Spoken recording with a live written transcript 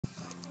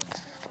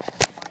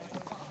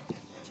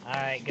All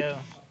right, go.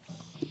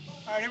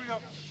 All right, here we go.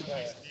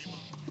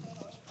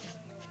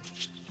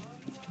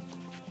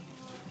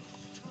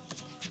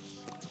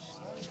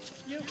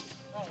 You.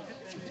 Oh,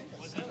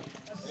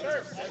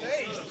 serve.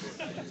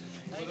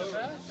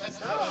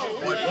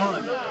 Point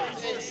one.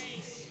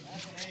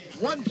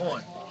 1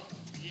 point.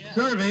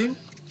 Serving.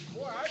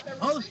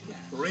 Host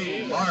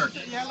 3, Mark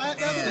Yeah, let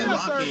me and do a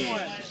third Rocky.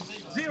 one.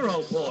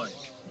 0 point.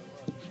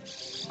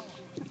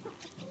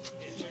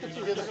 Did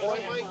you get the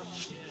point, Mike?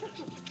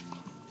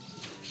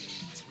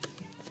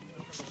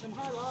 Them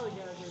high lolly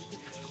guys are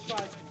just try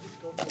to just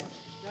go for it.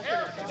 That's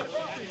what it's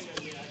about.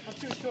 I'm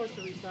too short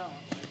to reach that one.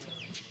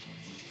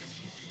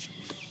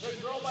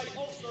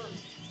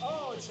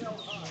 Oh, it's held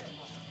high.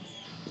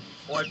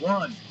 Point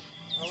 1.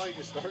 I like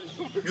to start.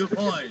 2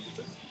 points.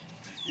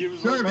 It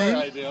was Serving.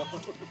 my idea.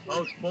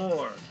 Host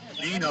 4,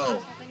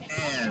 Dino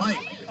and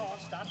Mike.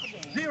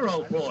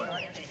 0 point.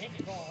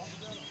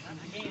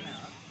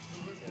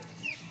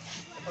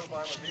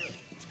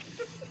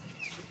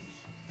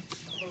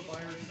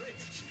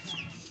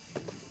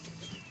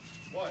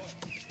 What?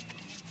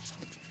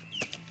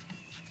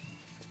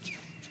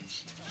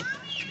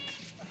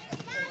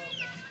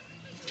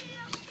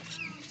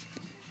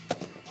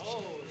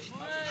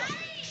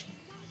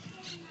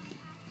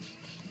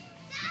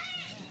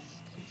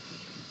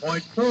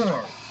 Point 4.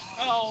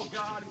 Oh,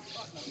 God.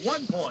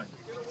 1 point.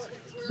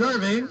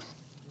 Serving.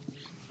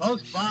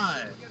 Host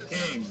 5,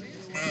 King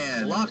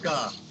and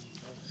Laka.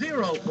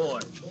 0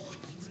 point.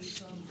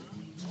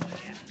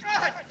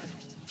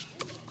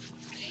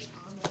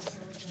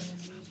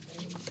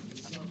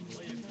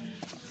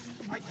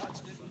 I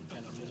touched it.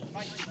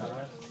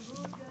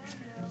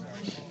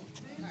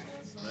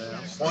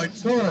 Point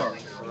 4.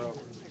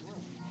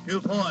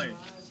 2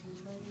 points.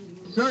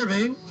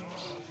 Serving.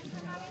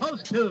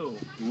 Host 2,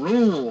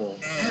 Rule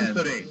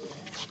Anthony.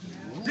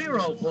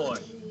 0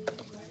 point.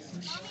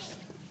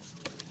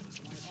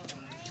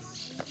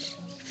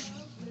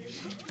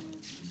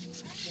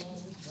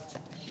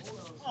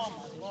 Oh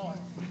my lord.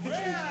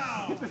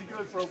 He's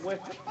good for a win.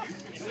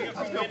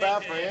 I feel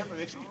bad for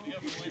Anthony. He's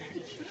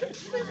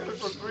good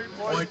for 3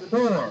 points. Point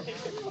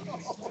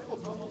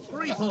 4.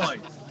 3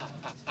 points.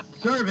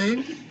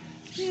 Serving.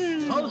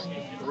 Host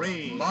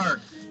 3,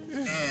 Mark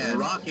and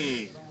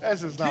Rocky.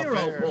 This is not 0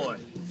 fair.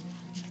 point.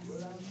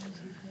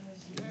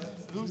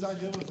 Whose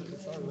idea was it to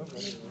start over?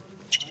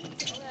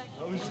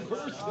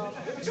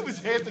 It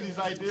was Anthony's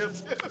idea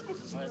too.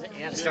 Was it? You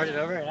got to start it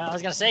over. I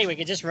was gonna say we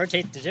could just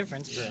rotate the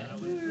difference, but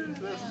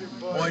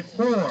Point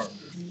 4.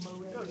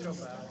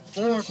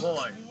 4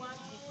 points.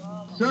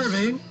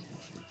 Serving.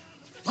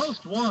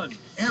 Host 1,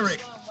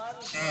 Eric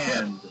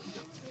and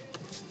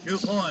 2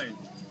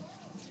 points.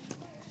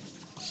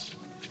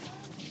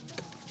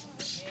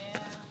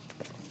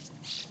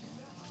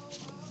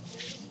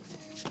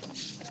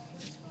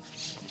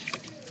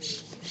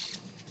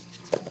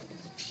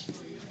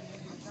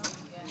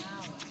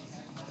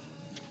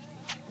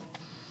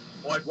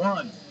 Point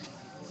 1.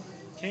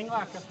 King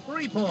Laka.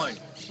 3 points.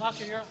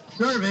 Laka, you're up.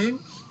 Serving.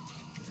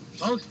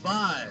 Host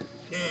 5,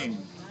 King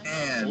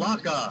and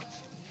Laka.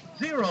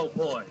 0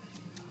 point.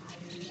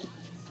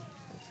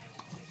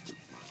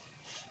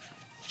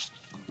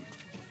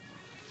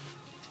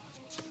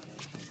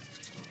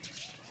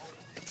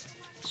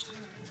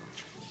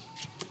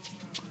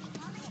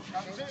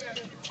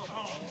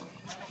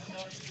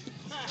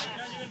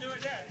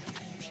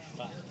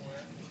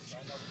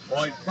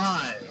 Point 5.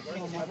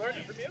 I learned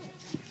it from you.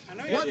 I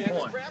know you 1 did.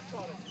 point.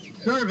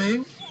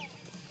 Serving.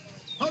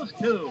 Host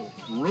 2,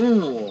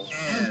 Rule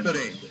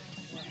Anthony.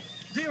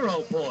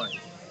 0 point.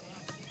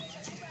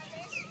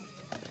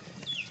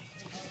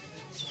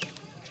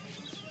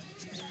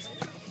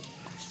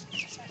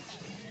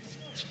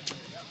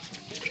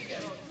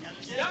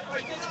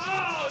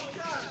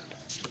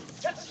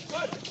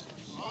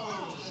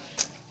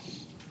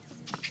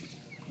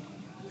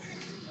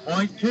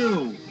 Point 2.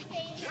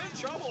 You're in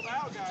trouble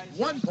now, guys.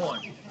 1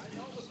 point.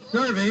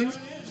 Serving.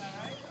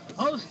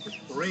 Host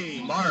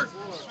 3, Mark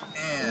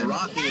and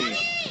Rocky.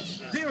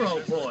 0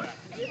 point.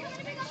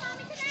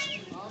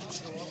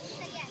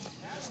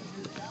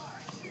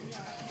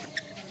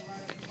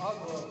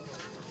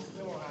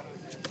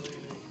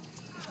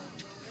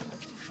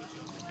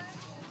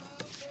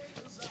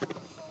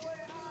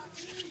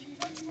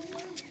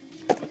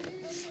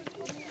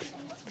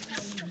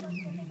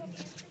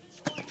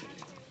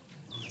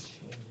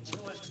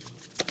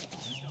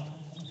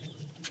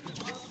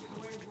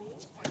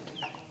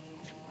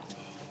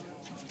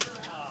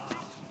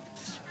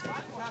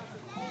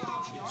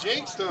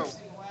 Jinxed him.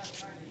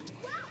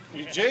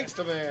 You jinxed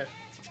him, man.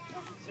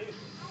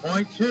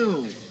 Point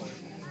 2.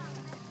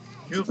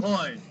 2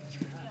 points.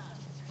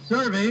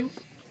 Serving.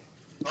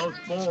 Host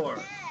 4,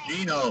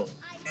 Dino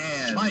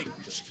and Mike.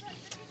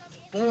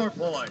 4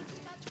 points.